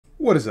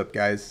What is up,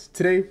 guys?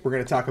 Today we're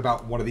going to talk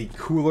about one of the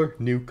cooler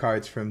new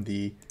cards from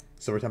the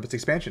Silver Tempest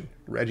expansion,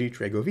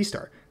 Regidrago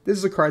Vstar. This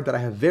is a card that I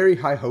have very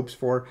high hopes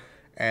for,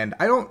 and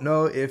I don't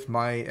know if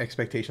my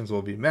expectations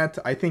will be met.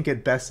 I think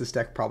at best this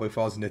deck probably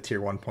falls into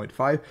tier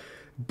 1.5,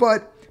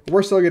 but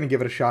we're still going to give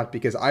it a shot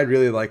because I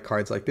really like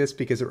cards like this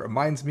because it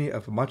reminds me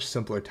of a much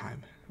simpler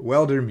time.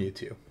 Welder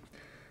Mewtwo.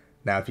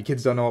 Now, if you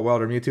kids don't know what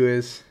Welder Mewtwo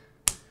is,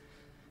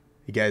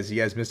 you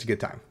guys missed a good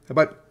time.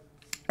 But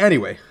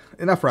anyway,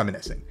 enough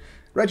reminiscing.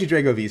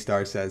 Regidrago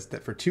Vstar says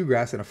that for 2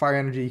 grass and a fire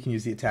energy, you can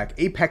use the attack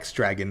Apex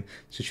Dragon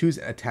to choose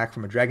an attack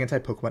from a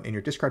dragon-type Pokemon in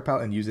your discard pile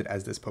and use it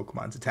as this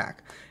Pokemon's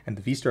attack. And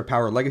the Vstar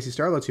Power Legacy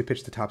Star lets you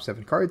pitch the top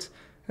 7 cards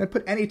and then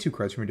put any 2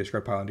 cards from your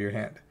discard pile into your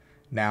hand.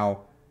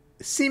 Now,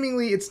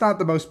 seemingly it's not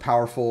the most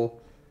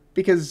powerful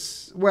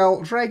because,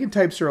 well, dragon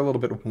types are a little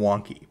bit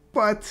wonky,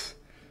 but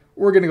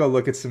we're going to go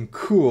look at some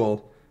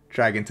cool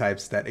dragon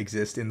types that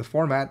exist in the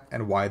format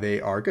and why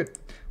they are good.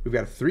 We've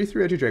got a 3/3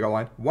 Regidrago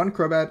line, 1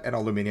 Crobat, and a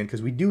Luminion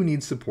because we do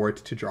need support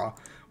to draw.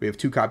 We have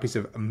 2 copies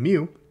of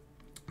Mew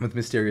with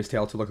Mysterious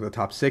Tail to look at the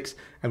top 6,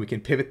 and we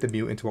can pivot the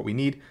Mew into what we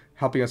need,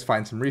 helping us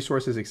find some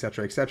resources,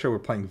 etc., etc. We're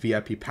playing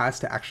VIP Pass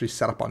to actually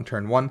set up on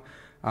turn 1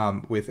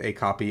 with a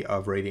copy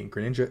of Radiant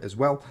Greninja as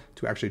well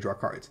to actually draw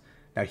cards.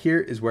 Now here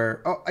is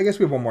where, I guess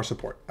we have one more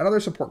support. Another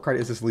support card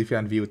is this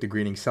Leafeon V with the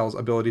Greening Cell's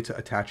ability to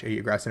attach a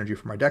grass energy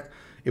from our deck.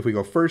 If we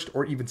go first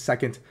or even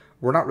second,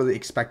 we're not really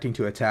expecting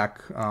to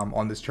attack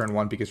on this turn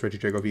 1 because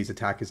Regidrago V's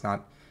attack is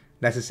not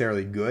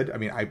necessarily good. I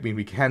mean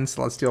we can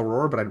Celestial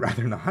Roar, but I'd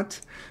rather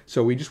not.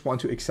 So we just want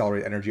to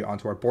accelerate energy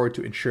onto our board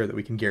to ensure that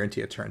we can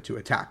guarantee a turn to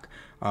attack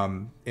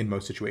in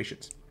most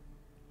situations.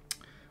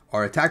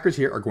 Our attackers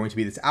here are going to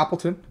be this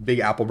Appleton, Big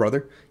Apple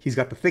Brother. He's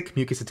got the thick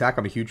mucus attack.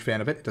 I'm a huge fan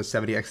of it. It does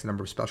 70x the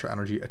number of special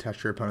energy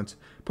attached to your opponent's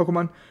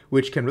Pokemon,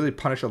 which can really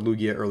punish a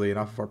Lugia early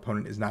enough if our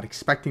opponent is not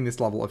expecting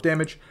this level of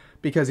damage,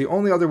 because the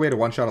only other way to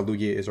one-shot a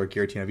Lugia is our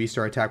Giratina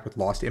V-Star attack with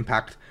Lost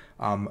Impact.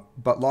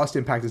 But Lost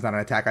Impact is not an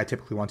attack I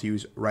typically want to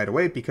use right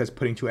away because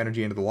putting 2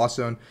 energy into the Lost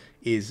Zone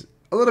is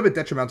a little bit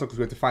detrimental because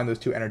we have to find those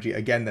 2 energy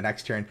again the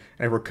next turn,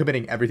 and if we're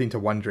committing everything to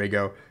 1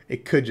 Drago,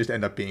 it could just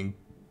end up being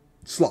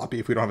sloppy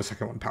if we don't have a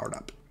second one powered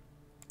up.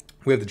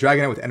 We have the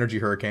Dragonite with Energy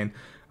Hurricane,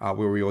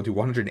 where we will do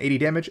 180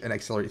 damage and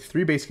accelerate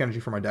 3 basic energy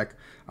from our deck.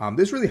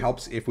 This really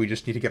helps if we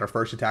just need to get our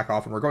first attack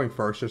off and we're going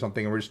first or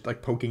something, and we're just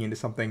like poking into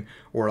something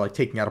or like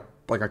taking out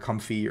a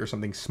Comfey or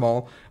something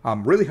small.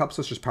 Really helps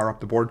us just power up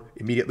the board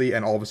immediately,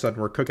 and all of a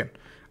sudden we're cooking.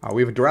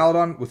 We have a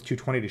Duraludon with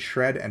 220 to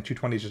Shred, and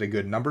 220 is just a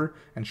good number,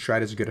 and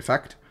Shred is a good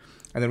effect.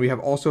 And then we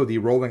have also the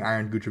Rolling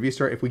Iron Gutra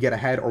V-Star. If we get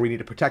ahead or we need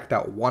to protect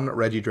that 1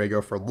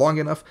 Regidrago for long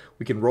enough,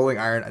 we can Rolling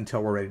Iron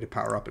until we're ready to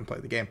power up and play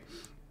the game.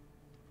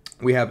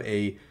 We have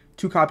a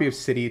 2 copy of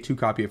City, 2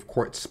 copy of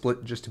Court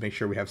split just to make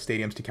sure we have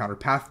stadiums to counter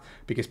Path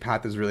because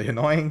Path is really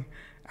annoying.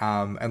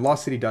 And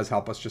Lost City does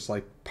help us just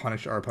like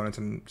punish our opponents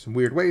in some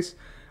weird ways.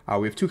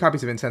 We have 2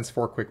 copies of Incense,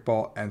 4 Quick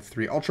Ball, and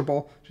 3 Ultra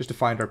Ball just to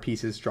find our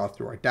pieces, draw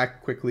through our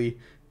deck quickly.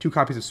 2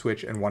 copies of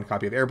Switch and 1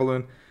 copy of Air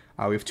Balloon.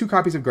 We have 2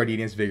 copies of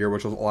Gardenia's Vigor,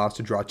 which will allow us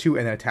to draw 2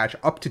 and then attach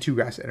up to 2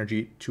 grass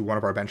energy to one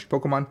of our benched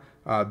Pokemon.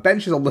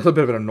 Bench is a little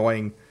bit of an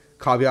annoying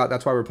caveat.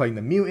 That's why we're playing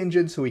the Mew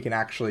engine, so we can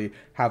actually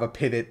have a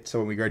pivot, so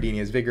when we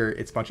Gardenia's Vigor,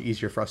 it's much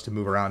easier for us to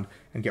move around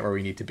and get where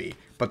we need to be.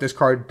 But this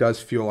card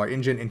does fuel our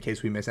engine in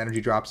case we miss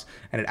energy drops,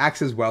 and it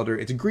acts as Welder.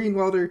 It's a green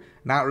Welder,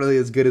 not really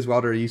as good as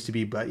Welder used to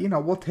be, but you know,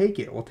 we'll take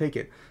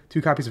it.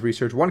 2 copies of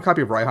Research, 1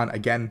 copy of Raihan.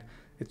 Again,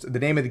 it's the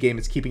name of the game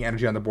is keeping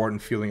energy on the board and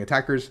fueling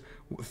attackers.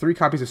 3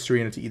 copies of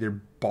Serena to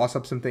either boss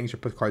up some things or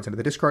put cards into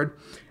the discard.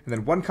 And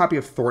then 1 copy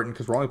of Thornton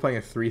because we're only playing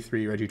a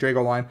 3/3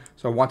 Regidrago line.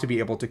 So I want to be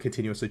able to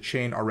continuously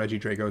chain our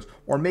Regidragos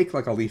or make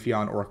like a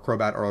Leafeon or a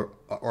Crobat or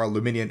a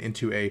Luminion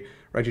into a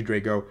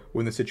Regidrago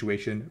when the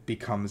situation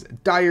becomes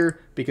dire,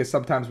 because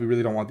sometimes we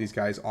really don't want these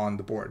guys on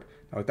the board.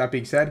 Now with that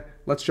being said,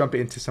 let's jump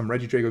into some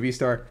Regidrago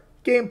Vstar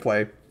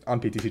gameplay on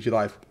PTCG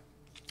Live.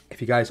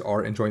 If you guys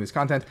are enjoying this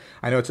content,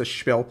 I know it's a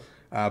spiel,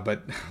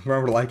 but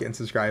remember to like and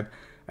subscribe.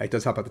 It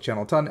does help out the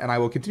channel a ton, and I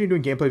will continue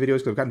doing gameplay videos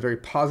because I've gotten very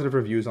positive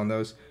reviews on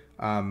those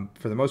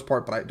for the most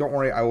part. But don't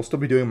worry, I will still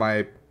be doing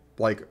my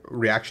like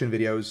reaction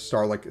videos,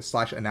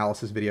 /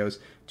 analysis videos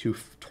to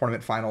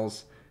tournament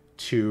finals,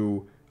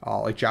 to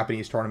like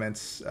Japanese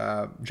tournaments,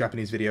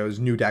 Japanese videos,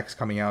 new decks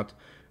coming out.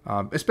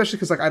 Especially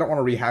because like I don't want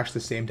to rehash the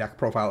same deck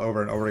profile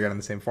over and over again in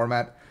the same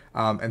format,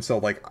 and so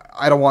like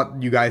I don't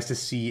want you guys to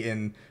see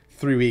in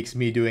 3 weeks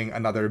me doing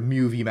another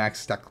Mew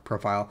VMAX deck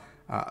profile.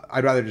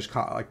 I'd rather just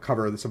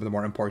cover some of the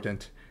more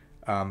important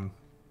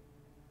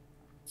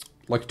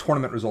like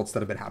tournament results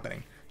that have been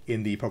happening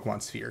in the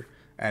Pokemon sphere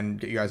and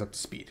get you guys up to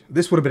speed.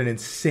 This would have been an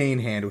insane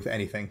hand with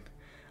anything.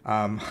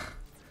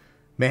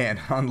 Man,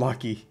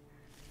 unlucky.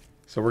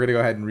 So we're going to go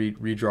ahead and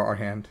redraw our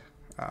hand.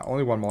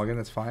 Only 1 mulligan,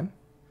 that's fine.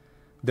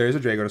 There's a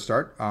Drago to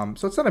start.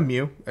 So it's not a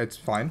Mew, it's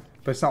fine.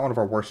 But it's not one of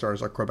our worst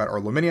stars like Crobat or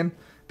Luminion.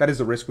 That is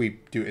the risk we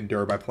do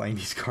endure by playing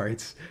these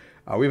cards.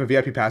 We have a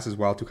VIP pass as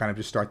well to kind of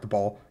just start the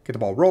ball, get the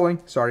ball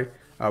rolling. Sorry.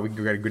 We can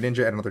go get a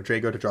Greninja and another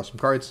Drago to draw some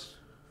cards.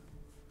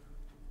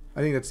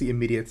 I think that's the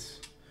immediate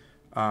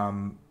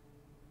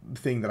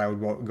thing that I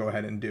would go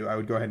ahead and do. I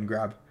would go ahead and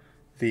grab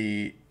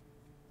the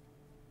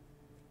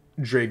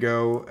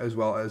Drago as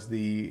well as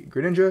the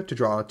Greninja to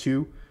draw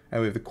 2,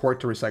 and we have the Court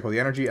to recycle the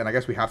energy, and I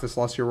guess we have to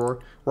Celestial Roar.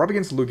 We're up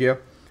against Lugia,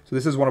 so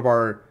this is one of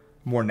our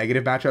more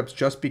negative matchups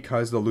just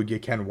because the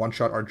Lugia can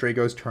one-shot our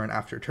Dragos turn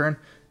after turn,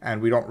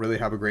 and we don't really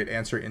have a great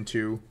answer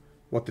into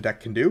what the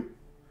deck can do.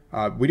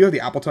 We do have the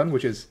Appleton,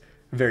 which is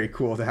very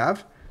cool to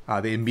have.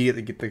 They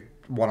immediately get the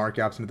 1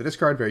 Archeops into the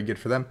discard, very good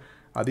for them.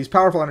 These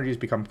powerful energies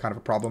become kind of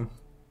a problem.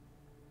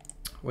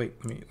 Wait,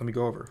 let me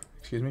go over.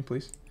 Excuse me,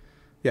 please.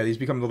 Yeah, these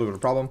become a little bit of a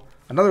problem.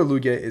 Another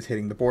Lugia is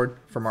hitting the board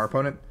from our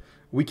opponent.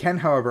 We can,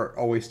 however,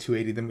 always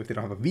 280 them if they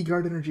don't have a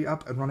V-Guard energy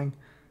up and running.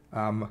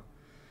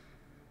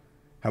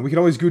 And we can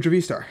always Regidrago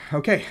Vstar.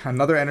 Okay,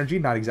 another energy,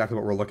 not exactly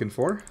what we're looking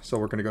for. So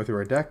we're going to go through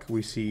our deck.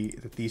 We see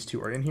that these 2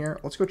 are in here.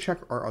 Let's go check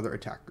our other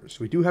attackers.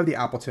 So we do have the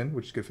Appleton,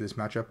 which is good for this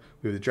matchup.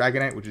 We have the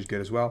Dragonite, which is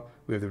good as well.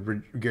 We have the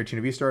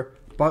Regidrago Vstar,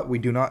 but we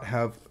do not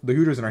have the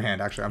Hooters in our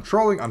hand. Actually, I'm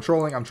trolling.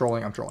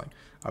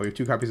 We have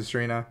 2 copies of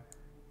Serena.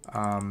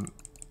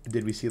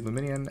 Did we see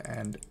Luminion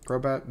and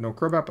Crobat? No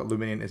Crobat, but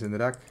Luminion is in the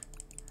deck.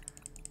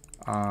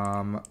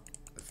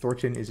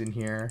 Thornton is in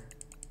here.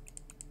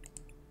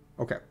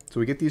 Okay, so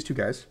we get these 2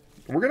 guys.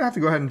 We're going to have to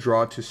go ahead and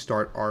draw to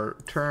start our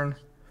turn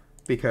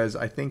because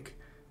I think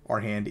our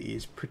hand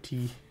is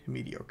pretty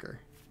mediocre.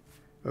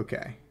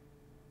 Okay.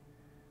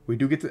 We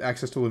do get the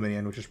access to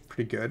Luminion, which is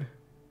pretty good.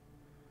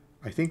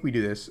 I think we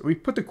do this. We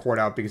put the Court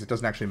out because it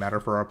doesn't actually matter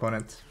for our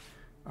opponent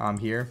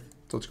here.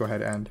 So let's go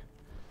ahead and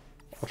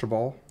Ultra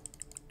Ball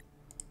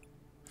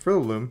for the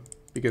Loom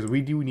because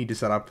we do need to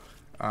set up,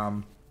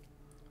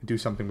 do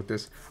something with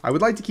this. I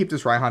would like to keep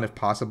this Raihan if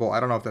possible. I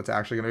don't know if that's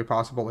actually going to be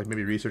possible. Like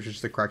maybe research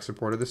just the correct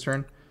support of this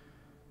turn.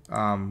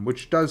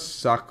 Which does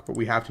suck, but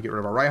we have to get rid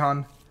of our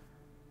Raihan.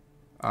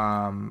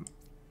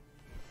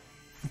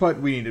 But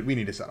we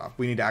need to set up.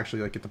 We need to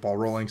actually like get the ball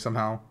rolling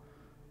somehow.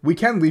 We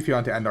can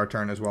Leafeon to end our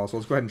turn as well, so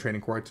let's go ahead and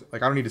Training Court.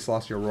 Like I don't need to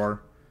Celestial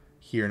Roar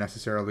here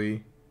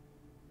necessarily.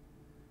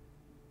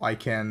 I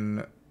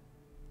can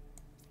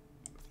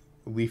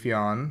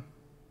Leafeon,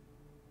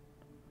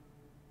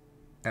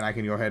 and I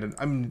can go ahead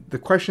and the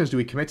question is, do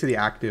we commit to the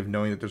active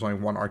knowing that there's only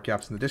 1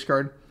 Archeops in the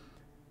discard,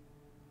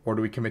 or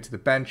do we commit to the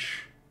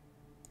bench?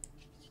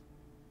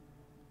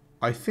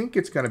 I think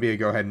it's going to be a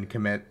go ahead and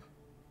commit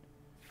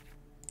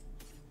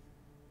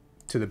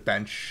to the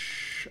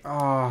bench.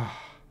 No,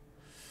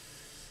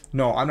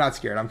 I'm not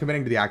scared. I'm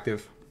committing to the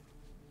active.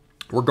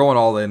 We're going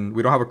all in.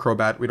 We don't have a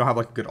Crobat. We don't have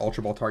like a good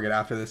Ultra Ball target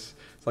after this.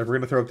 It's like we're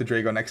going to throw up the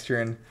Drago next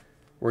turn.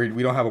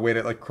 We don't have a way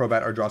to like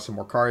Crobat or draw some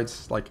more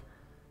cards. Like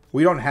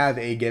we don't have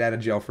a get out of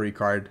jail free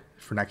card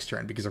for next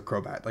turn because of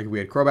Crobat. Like if we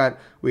had Crobat,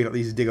 we'd at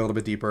least dig a little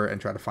bit deeper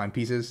and try to find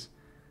pieces.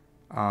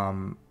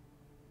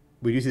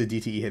 We do see the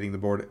DTE hitting the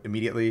board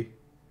immediately.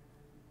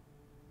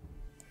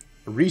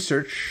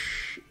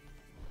 Research.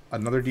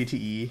 Another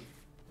DTE.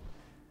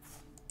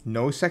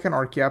 No second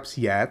Archeops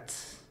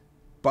yet.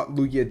 But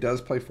Lugia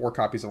does play 4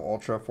 copies of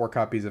Ultra, 4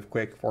 copies of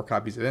Quick, 4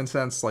 copies of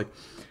Incense. Like,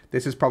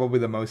 this is probably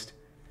the most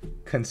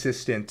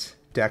consistent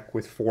deck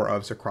with 4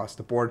 ofs across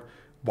the board,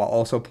 while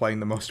also playing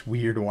the most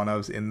weird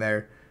 1-ofs in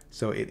there.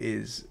 So it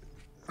is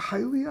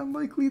highly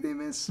unlikely they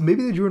miss.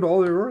 Maybe they drew into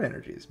all their Aurora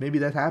energies. Maybe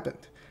that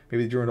happened.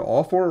 Maybe they drew into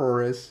all 4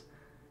 Auroras.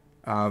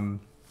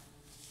 And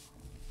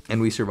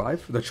we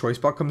survive. The Choice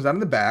Belt comes down in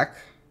the back.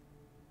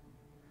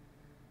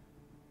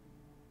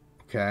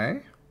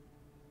 Okay.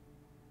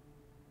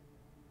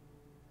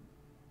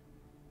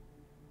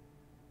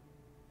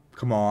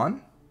 Come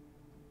on.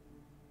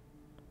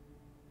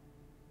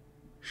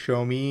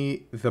 Show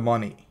me the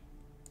money.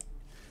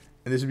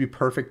 And this would be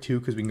perfect too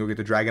because we can go get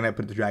the Dragonite,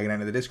 put the Dragonite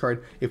into the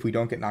discard if we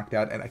don't get knocked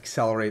out, and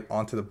accelerate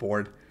onto the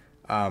board.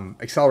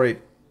 Accelerate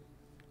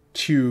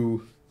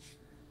to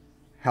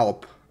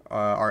help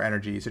our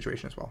energy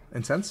situation as well.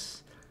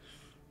 Incense?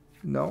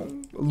 No.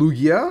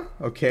 Lugia?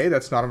 Okay,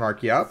 that's not an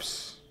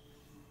Archeops.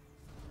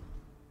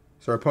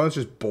 So our opponent's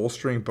just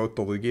bolstering both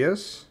the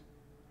Lugias.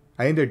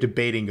 I think they're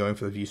debating going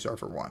for the V-Star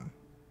for 1.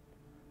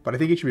 But I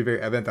think it should be very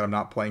evident that I'm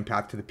not playing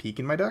Path to the Peak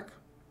in my deck.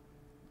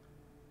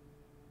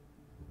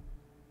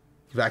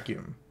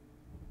 Vacuum.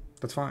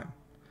 That's fine.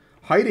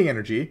 Hiding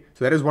Energy.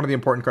 So that is one of the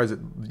important cards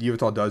that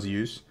Yveltal does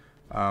use.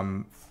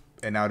 And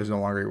now it is no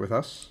longer with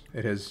us.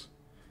 It has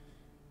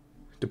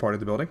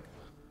departed the building.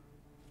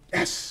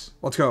 Yes!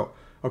 Let's go.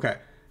 Okay.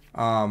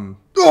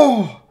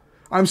 Oh!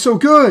 I'm so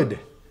good!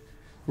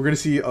 We're going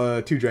to see 2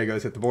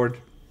 Dragos hit the board.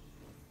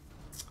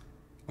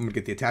 I'm going to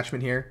get the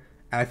attachment here.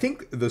 And I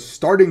think the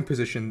starting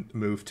position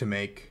move to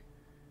make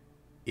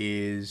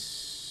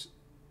is...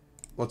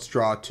 Let's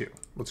draw 2.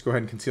 Let's go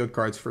ahead and conceal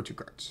cards for 2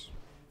 cards.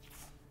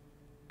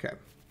 Okay.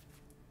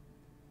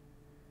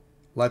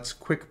 Let's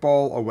Quick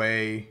Ball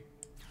away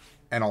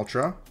an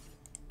Ultra.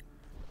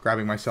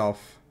 Grabbing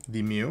myself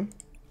the Mew.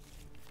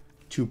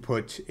 To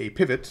put a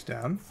pivot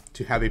down.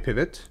 To have a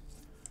pivot.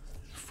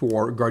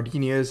 For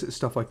Gardenias,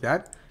 stuff like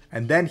that.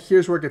 And then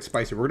here's where it gets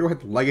spicy. We're going to go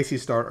ahead and Legacy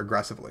Star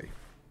aggressively.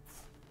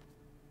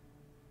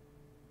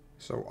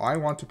 So I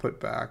want to put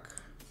back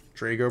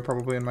Drago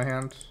probably in my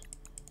hand.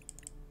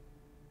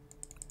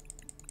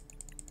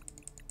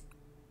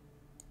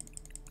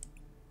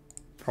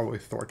 Probably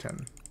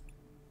Thornton.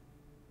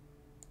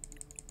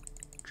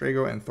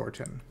 Drago and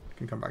Thornton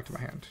can come back to my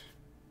hand.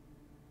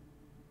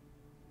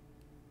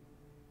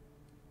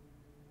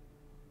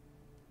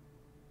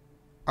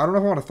 I don't know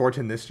if I want to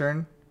Thornton this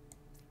turn.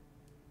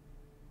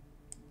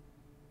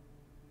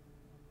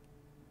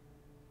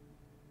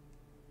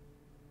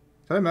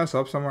 Did I mess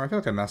up somewhere? I feel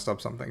like I messed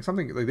up something.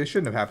 Something like this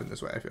shouldn't have happened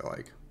this way, I feel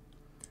like.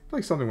 I feel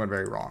like something went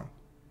very wrong.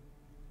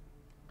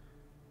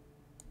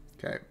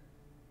 Okay.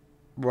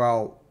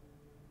 Well,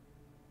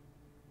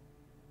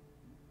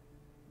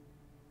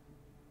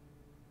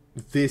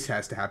 this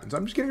has to happen. So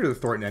I'm just getting rid of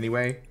the Thornton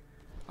anyway.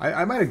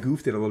 I might have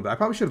goofed it a little bit. I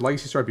probably should have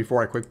Legacy Start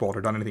before I Quick Bolt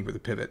or done anything with the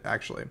pivot,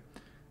 actually.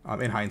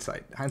 In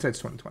hindsight. Hindsight's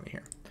 2020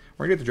 here.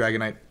 We're going to get the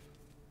Dragonite.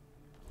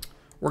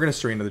 We're going to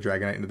Serena the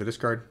Dragonite into the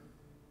discard.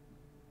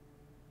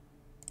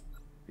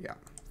 Yeah.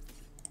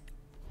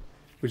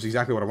 Which is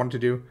exactly what I wanted to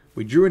do.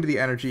 We drew into the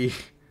energy,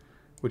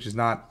 which is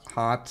not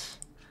hot.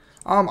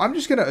 I'm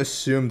just going to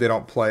assume they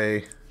don't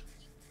play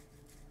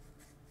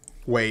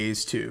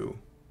ways to...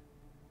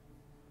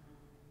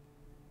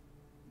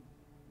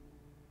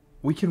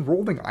 We can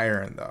Rolling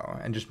Iron, though,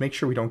 and just make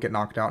sure we don't get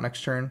knocked out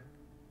next turn.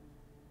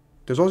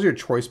 There's also your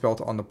Choice Belt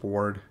on the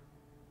board.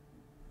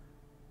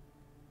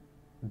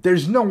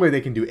 There's no way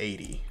they can do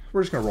 80.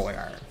 We're just going to Rolling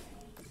Iron.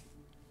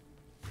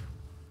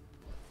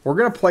 We're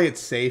going to play it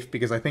safe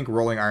because I think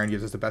Rolling Iron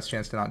gives us the best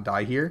chance to not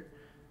die here.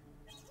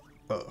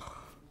 Ugh.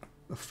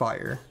 The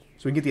fire.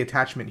 So we can get the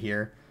attachment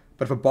here.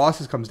 But if a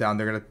boss comes down,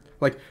 they're going to...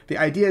 Like, the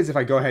idea is if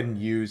I go ahead and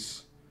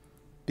use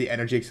the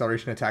energy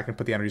acceleration attack and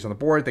put the energies on the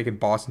board, they can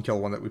boss and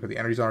kill one that we put the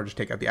energies on or just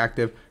take out the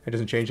active. It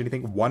doesn't change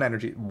anything.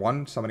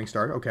 One summoning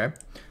star. Okay.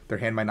 Their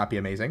hand might not be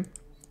amazing.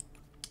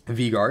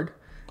 V-Guard.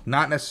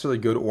 Not necessarily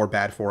good or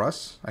bad for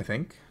us, I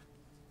think.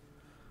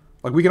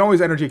 Like, we can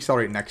always energy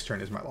accelerate next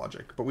turn is my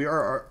logic. But we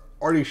are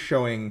already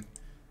showing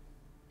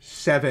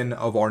 7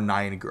 of our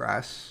 9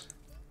 grass.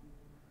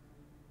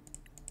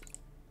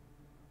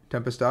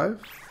 Tempest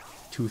Dive.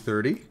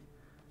 230.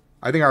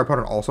 I think our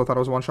opponent also thought it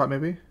was one shot,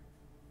 maybe.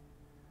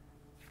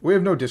 We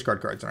have no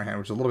discard cards in our hand,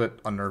 which is a little bit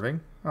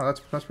unnerving. Oh,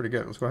 that's pretty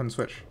good. Let's go ahead and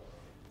switch.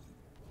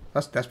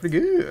 That's pretty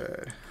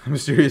good.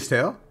 Mysterious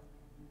Tail.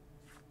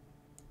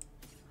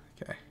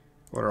 Okay.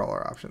 What are all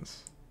our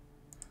options?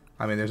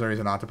 I mean, there's no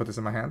reason not to put this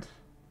in my hand.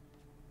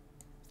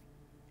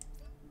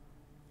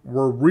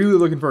 We're really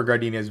looking for a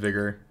Gardenia's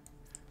Vigor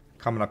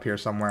coming up here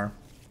somewhere.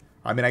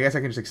 I mean, I guess I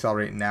can just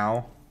accelerate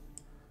now.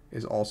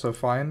 Is also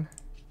fine.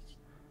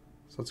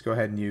 So let's go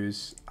ahead and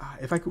use...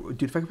 if I could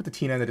put the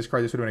Tina in the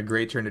discard, this would have been a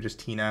great turn to just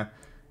Tina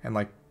and,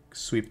 like,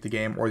 sweep the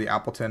game. Or the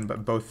Appleton,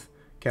 but both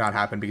cannot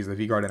happen because of the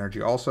V-Guard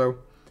energy also.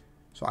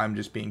 So I'm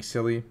just being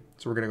silly.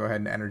 So we're going to go ahead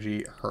and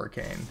energy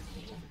Hurricane.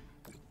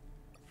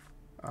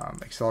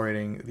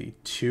 Accelerating the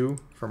 2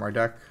 from our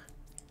deck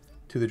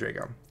to the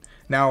Drago.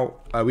 Now,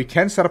 we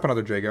can set up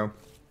another Drago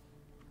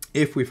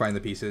if we find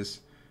the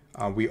pieces.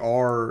 We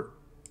are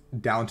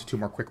down to 2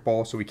 more Quick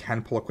Ball, so we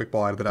can pull a Quick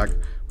Ball out of the deck.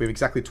 We have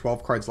exactly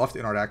 12 cards left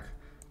in our deck.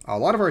 A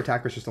lot of our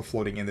attackers are still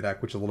floating in the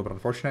deck, which is a little bit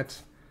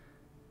unfortunate.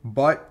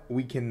 But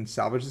we can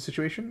salvage the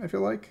situation, I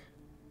feel like.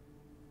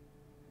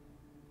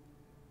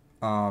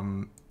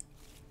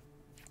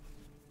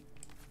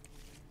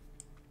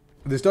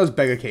 This does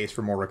beg a case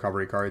for more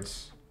recovery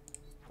cards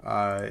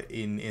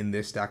in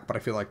this deck, but I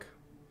feel like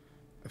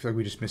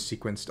we just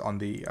missequenced on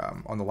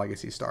the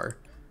Legacy Star,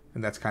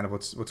 and that's kind of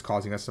what's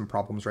causing us some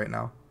problems right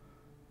now.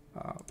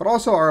 But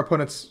also our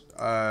opponents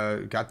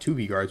got 2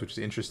 V-Guards, which is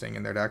interesting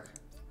in their deck.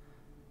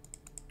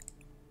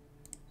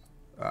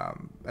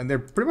 And they're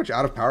pretty much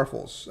out of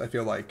powerfuls, I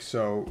feel like.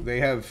 So they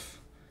have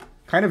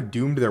kind of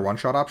doomed their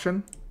one-shot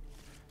option.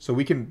 So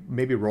we can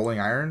maybe Rolling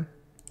Iron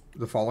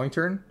the following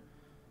turn.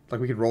 Like,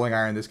 we could Rolling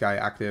Iron this guy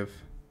active,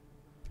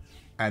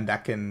 and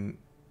that can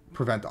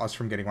prevent us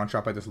from getting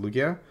one-shot by this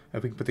Lugia.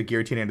 If we can put the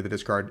Giratina into the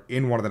discard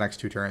in one of the next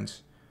 2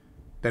 turns,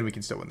 then we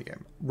can still win the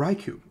game.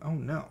 Raikou. Oh,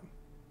 no.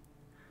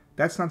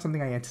 That's not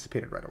something I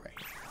anticipated right away.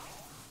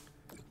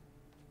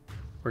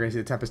 We're going to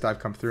see the Tempest Dive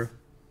come through.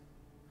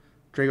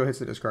 Drago hits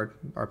the discard.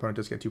 Our opponent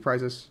does get 2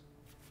 prizes.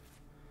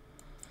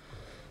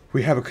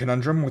 We have a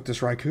conundrum with this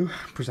Raikou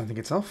presenting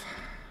itself.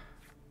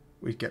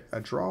 We get a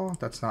draw.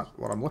 That's not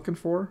what I'm looking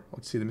for.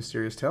 Let's see the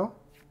Mysterious Tail.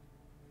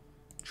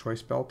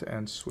 Choice Belt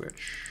and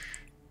switch.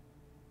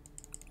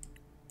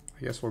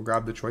 I guess we'll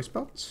grab the Choice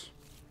Belts.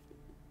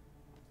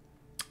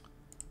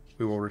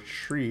 We will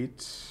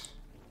retreat.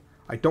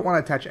 I don't want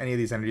to attach any of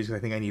these energies because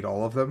I think I need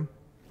all of them.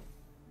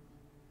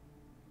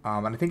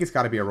 And I think it's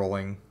got to be a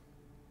rolling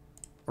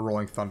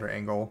Thunder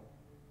angle.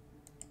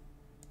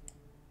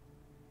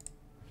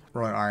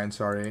 Rolling Iron,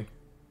 sorry.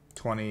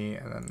 20,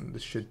 and then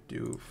this should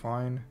do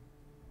fine.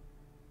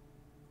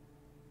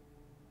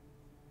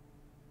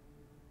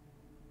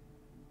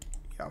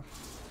 Yeah.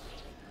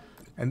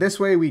 And this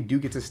way we do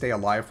get to stay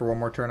alive for one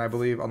more turn, I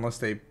believe, unless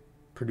they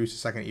produce a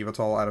second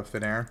Evital out of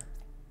thin air.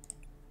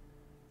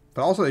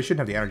 But also they shouldn't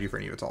have the energy for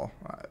an Evital.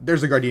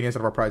 There's the Gardenias out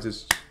of our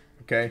prizes.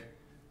 Okay.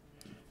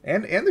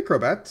 And the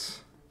Crobat.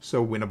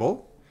 So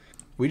winnable.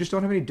 We just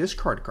don't have any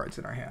discard cards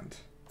in our hand.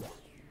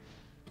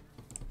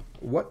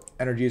 what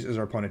energies is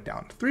our opponent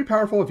down? 3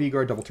 powerful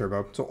V-Guard double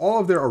turbo. So all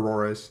of their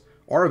Auroras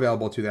are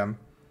available to them.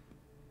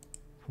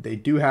 They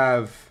do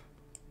have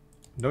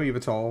no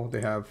Evital.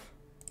 They have...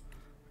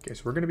 Okay,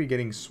 so we're going to be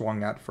getting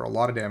swung at for a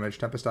lot of damage.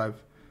 Tempest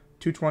Dive,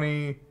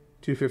 220,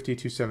 250,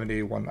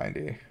 270,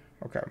 190.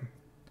 Okay.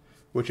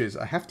 Which is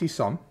a hefty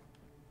sum,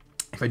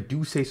 if I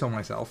do say so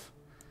myself.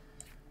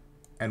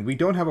 And we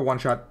don't have a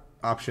one-shot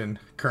option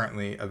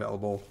currently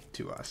available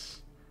to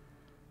us.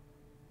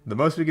 The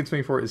most we can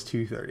swing for is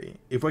 230.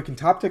 If we can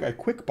top tick a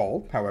quick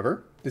ball,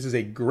 however, this is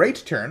a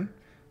great turn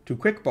to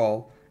quick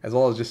ball, as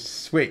well as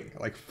just swing.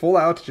 Like full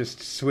out,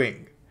 just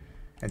swing.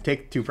 And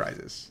take 2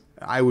 prizes.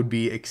 I would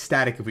be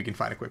ecstatic if we can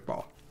find a quick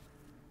ball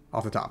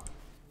off the top.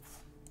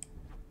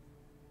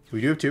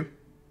 We do have 2.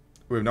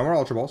 We have no more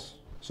Ultra Balls,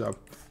 so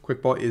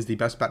quick ball is the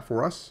best bet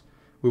for us.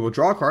 We will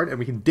draw a card, and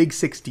we can dig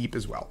 6 deep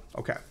as well.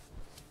 Okay.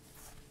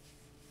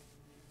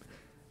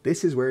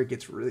 This is where it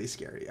gets really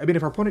scary. I mean,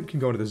 if our opponent can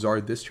go into the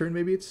Zard this turn,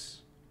 maybe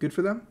it's good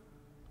for them.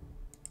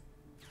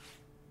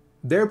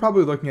 They're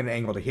probably looking at an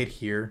angle to hit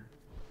here.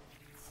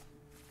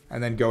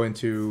 And then go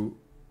into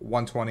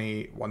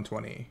 120,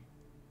 120.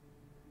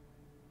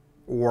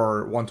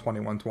 Or 120,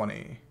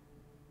 120.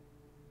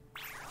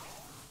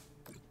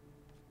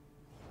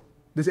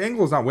 This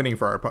angle is not winning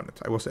for our opponent.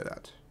 I will say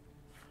that.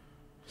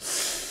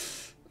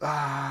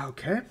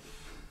 Okay.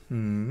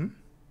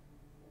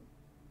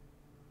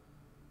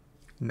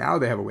 Now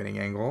they have a winning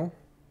angle.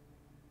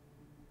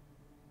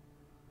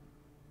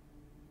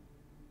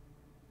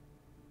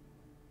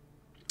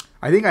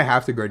 I think I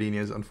have to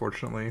Gardenias,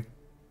 unfortunately.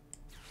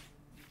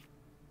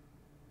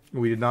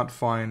 We did not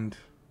find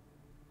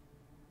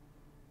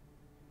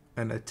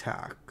an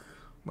attack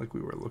like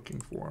we were looking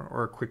for,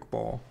 or a quick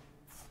ball.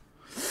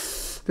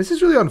 This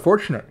is really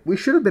unfortunate. We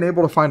should have been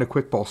able to find a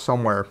quick ball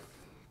somewhere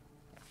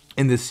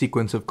in this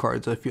sequence of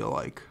cards, I feel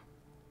like.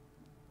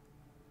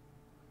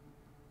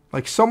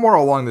 Like, somewhere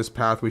along this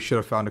path, we should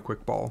have found a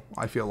quick ball,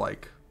 I feel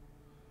like.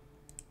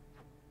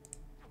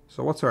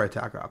 So what's our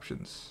attack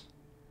options?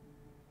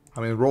 I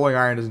mean, Rolling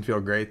Iron doesn't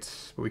feel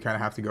great, but we kind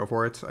of have to go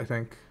for it, I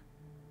think.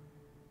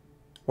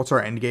 What's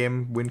our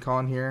endgame win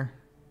con here?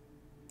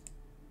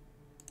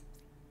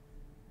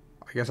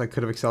 I guess I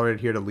could have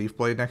accelerated here to Leaf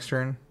Blade next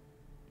turn.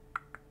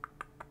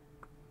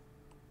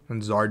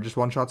 And Zard just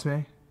one-shots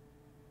me.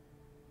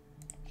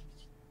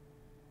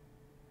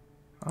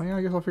 Oh yeah,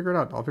 I guess I'll figure it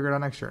out. I'll figure it out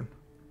next turn.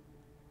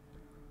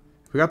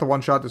 If we got the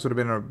one-shot, this would have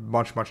been a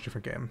much, much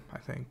different game, I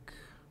think.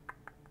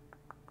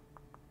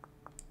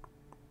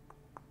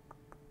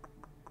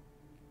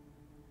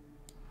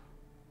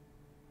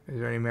 Is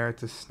there any merit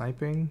to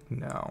sniping?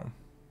 No.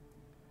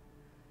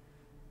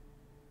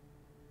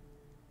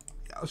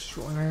 Yeah, I was just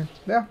rolling iron.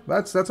 Yeah,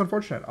 that's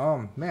unfortunate.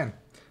 Man.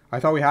 I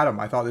thought we had him.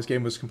 I thought this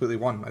game was completely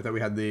won. I thought we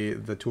had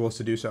the tools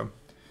to do so.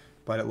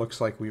 But it looks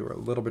like we were a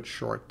little bit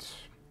short.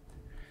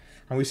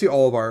 And we see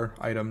all of our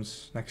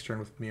items next turn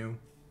with Mew.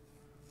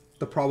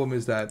 The problem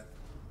is that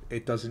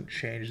it doesn't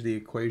change the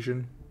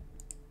equation.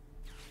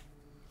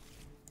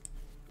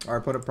 Our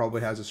opponent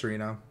probably has a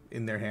Serena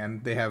in their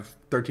hand. They have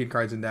 13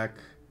 cards in deck.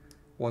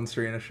 1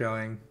 Serena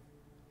showing.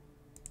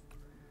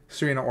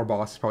 Serena or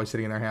Boss is probably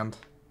sitting in their hand.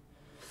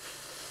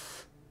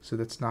 So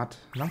that's not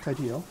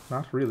ideal.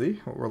 Not really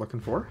what we're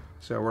looking for.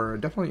 So we're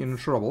definitely in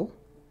trouble.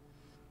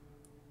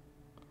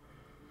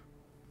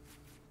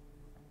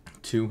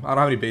 2. I don't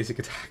have any basic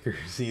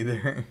attackers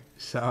either.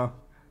 So...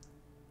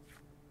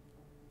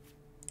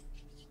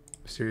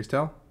 Mysterious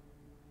Tail.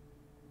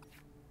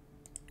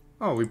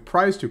 Oh, we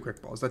prize 2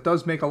 quick balls. That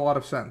does make a lot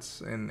of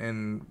sense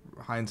in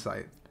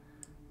hindsight.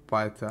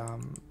 But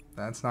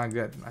that's not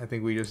good. I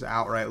think we just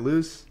outright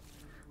lose.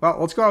 Well,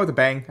 let's go out with a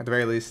bang at the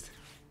very least.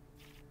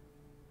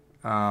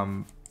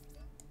 Let's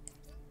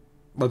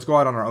go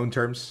out on our own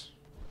terms.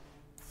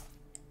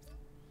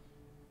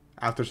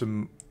 After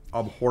some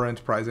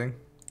abhorrent prizing.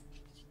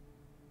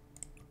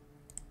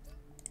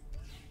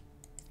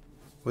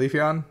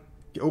 Leafeon.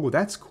 Oh,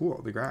 that's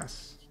cool. The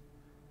grass.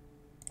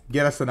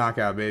 Get us the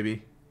knockout,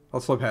 baby.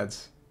 Let's flip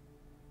heads.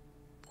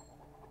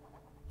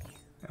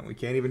 And we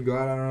can't even go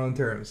out on our own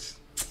terms.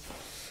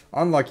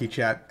 Unlucky,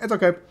 chat. It's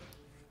okay.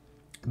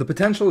 The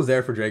potential is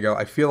there for Drago.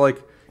 I feel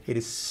like it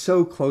is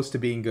so close to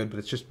being good, but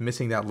it's just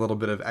missing that little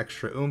bit of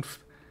extra oomph.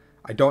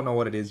 I don't know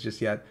what it is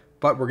just yet,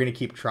 but we're going to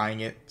keep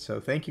trying it.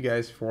 So thank you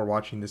guys for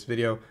watching this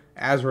video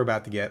as we're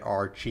about to get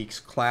our cheeks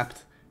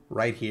clapped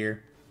right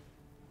here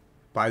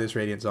by this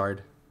Radiant Zard.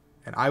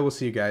 And I will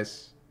see you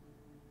guys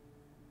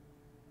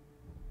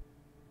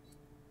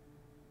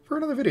for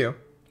another video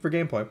for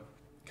gameplay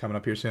coming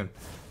up here soon.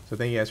 So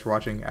thank you guys for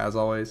watching as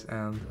always,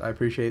 and I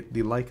appreciate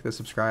the like, the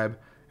subscribe,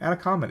 and a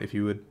comment if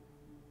you would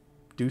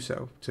do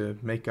so to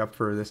make up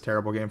for this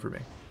terrible game for me.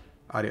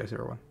 Adios,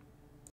 everyone.